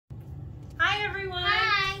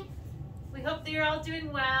We hope that you're all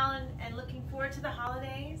doing well and looking forward to the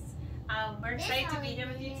holidays. We're excited to be here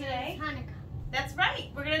with you today. Hanukkah. That's right.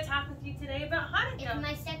 We're going to talk with you today about Hanukkah. It's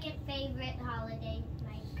my second favorite holiday.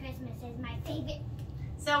 My Christmas is my favorite.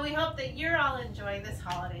 So we hope that you're all enjoying this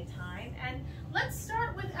holiday time. And let's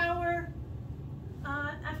start with our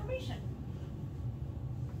affirmation.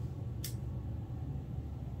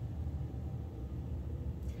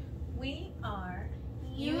 We are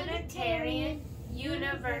Unitarian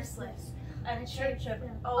Universalists, a church of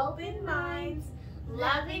open minds,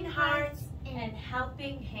 loving hearts, and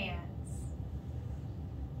helping hands.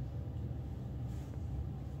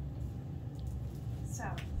 So,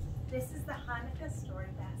 this is the Hanukkah story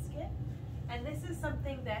basket, and this is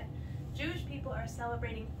something that Jewish people are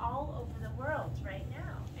celebrating all over the world right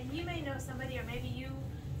now. And you may know somebody, or maybe you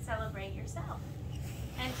celebrate yourself.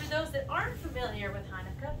 And for those that aren't familiar with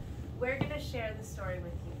Hanukkah, we're going to share the story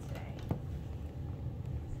with you today.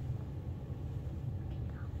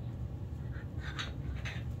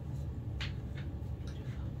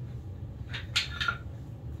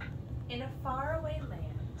 In a faraway land,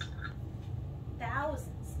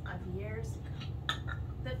 thousands of years ago,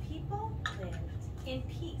 the people lived in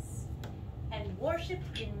peace and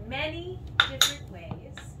worshipped in many different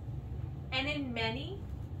ways and in many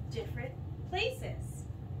different places.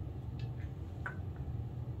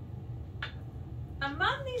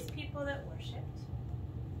 Among these people that worshipped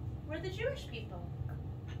were the Jewish people.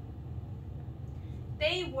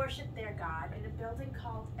 They worshipped their God in a building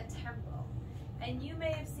called a temple. And you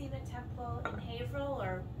may have seen a temple in Haverhill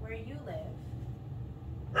or where you live.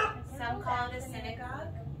 Some call it a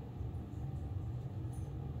synagogue.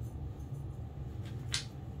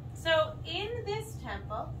 So in this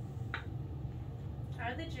temple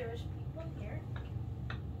are the Jewish people here.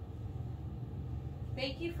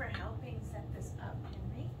 Thank you for helping set this up,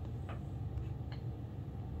 Henry.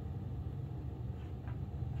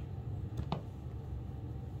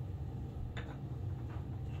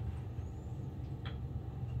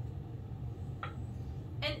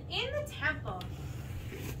 And in the temple,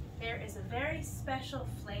 there is a very special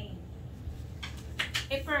flame.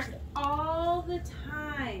 It burned all the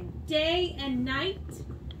time, day and night,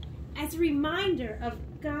 as a reminder of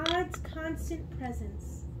God's constant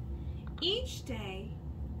presence. Each day,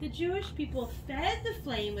 the Jewish people fed the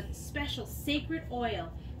flame with special sacred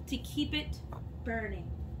oil to keep it burning.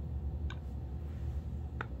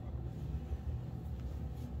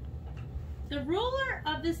 The ruler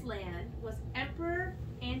of this land was Emperor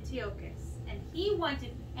Antiochus, and he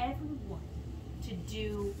wanted everyone to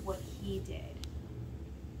do what he did.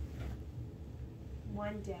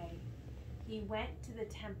 One day, he went to the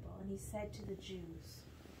temple and he said to the Jews,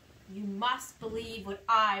 "You must believe what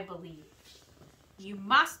I believe. You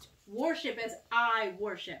must worship as I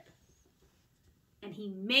worship." And he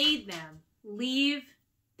made them leave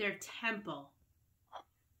their temple.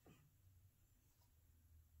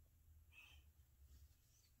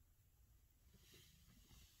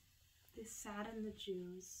 This saddened the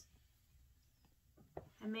Jews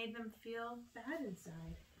and made them feel bad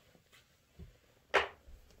inside.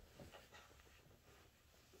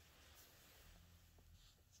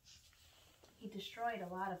 He destroyed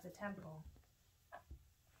a lot of the temple.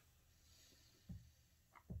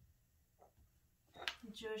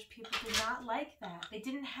 The Jewish people did not like that. They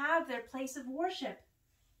didn't have their place of worship.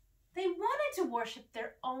 They wanted to worship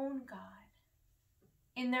their own God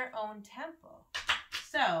in their own temple.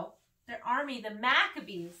 So, their army, the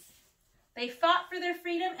Maccabees, they fought for their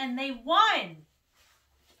freedom and they won.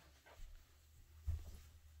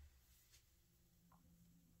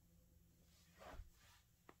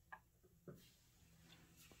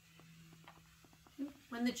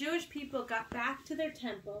 When the Jewish people got back to their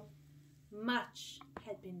temple, much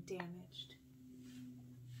had been damaged.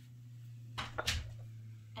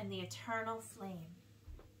 And the eternal flame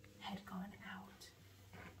had gone out.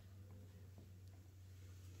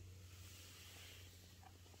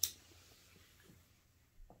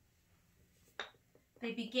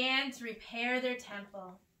 They began to repair their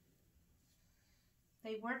temple.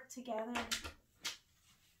 They worked together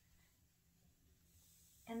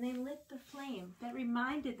and they lit the flame that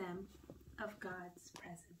reminded them of God's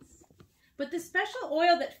presence. But the special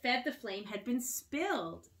oil that fed the flame had been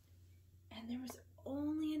spilled, and there was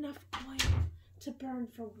only enough oil to burn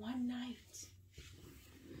for one night.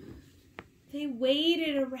 They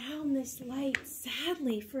waited around this light,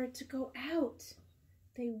 sadly, for it to go out.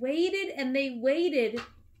 They waited and they waited.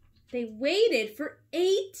 They waited for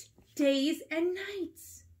 8 days and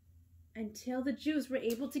nights until the Jews were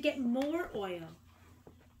able to get more oil.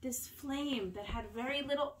 This flame that had very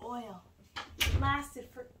little oil lasted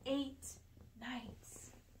for 8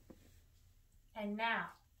 nights. And now,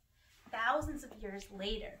 thousands of years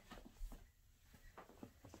later,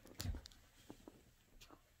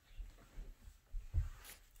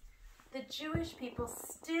 the Jewish people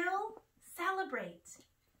still celebrate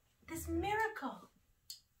this miracle,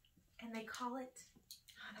 and they call it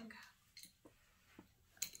Hanukkah.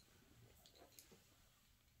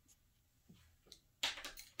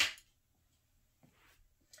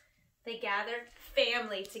 They gather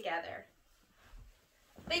family together.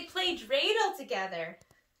 They play dreidel together.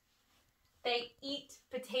 They eat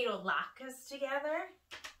potato latkes together.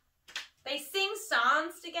 They sing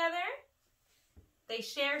songs together. They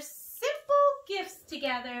share simple gifts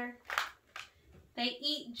together. They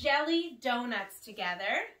eat jelly donuts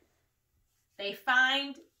together. They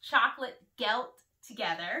find chocolate gelt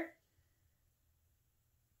together.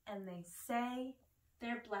 And they say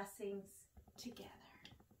their blessings together.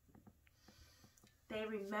 They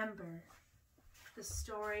remember the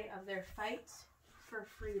story of their fight for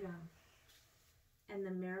freedom and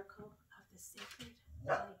the miracle of the sacred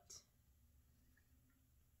light.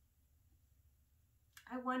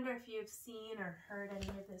 I wonder if you've seen or heard any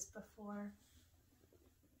of this before.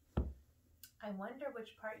 I wonder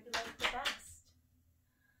which part you like the best.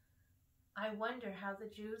 I wonder how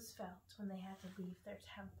the Jews felt when they had to leave their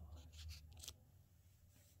temple.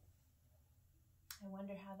 I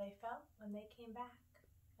wonder how they felt when they came back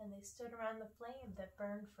and they stood around the flame that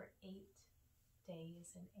burned for 8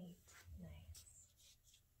 days and 8 nights.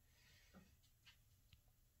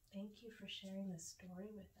 Thank you for sharing this story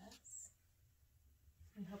with us.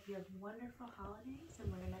 We hope you have wonderful holidays,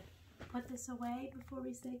 and we're going to put this away before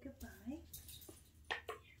we say goodbye.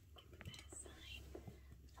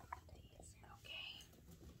 Okay.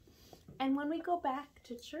 And when we go back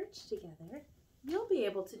to church together, you'll be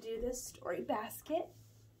able to do this story basket.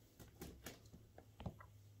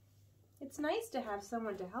 It's nice to have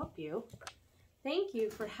someone to help you. Thank you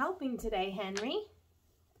for helping today, Henry.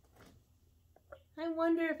 I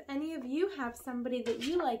wonder if any of you have somebody that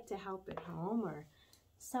you like to help at home, or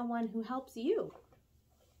someone who helps you.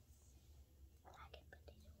 I can put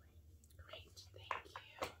it away. Great, thank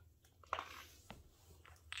you.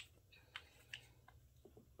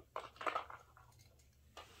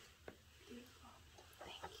 Beautiful,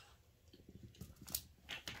 thank you.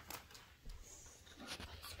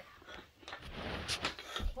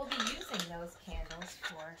 We'll be using those candles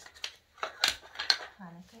for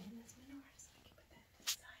Hanukkah in this menorah, so I can put that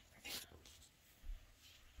inside for now.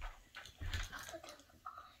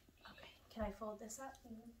 Okay, can I fold this up?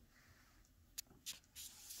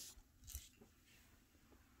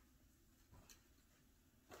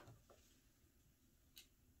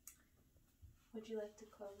 Would you like to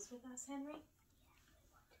close with us, Henry?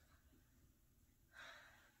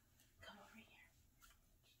 Come over here.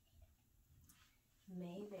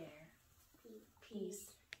 May there be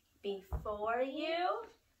peace before you,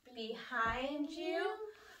 behind you,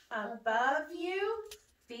 above you,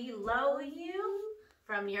 below you,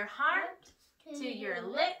 from your heart to your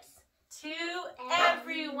lips, to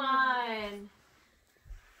everyone.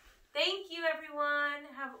 Thank you, everyone.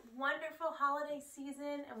 Have a wonderful holiday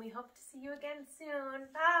season, and we hope to see you again soon.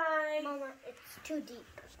 Bye. Mama, it's too deep.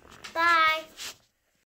 Bye.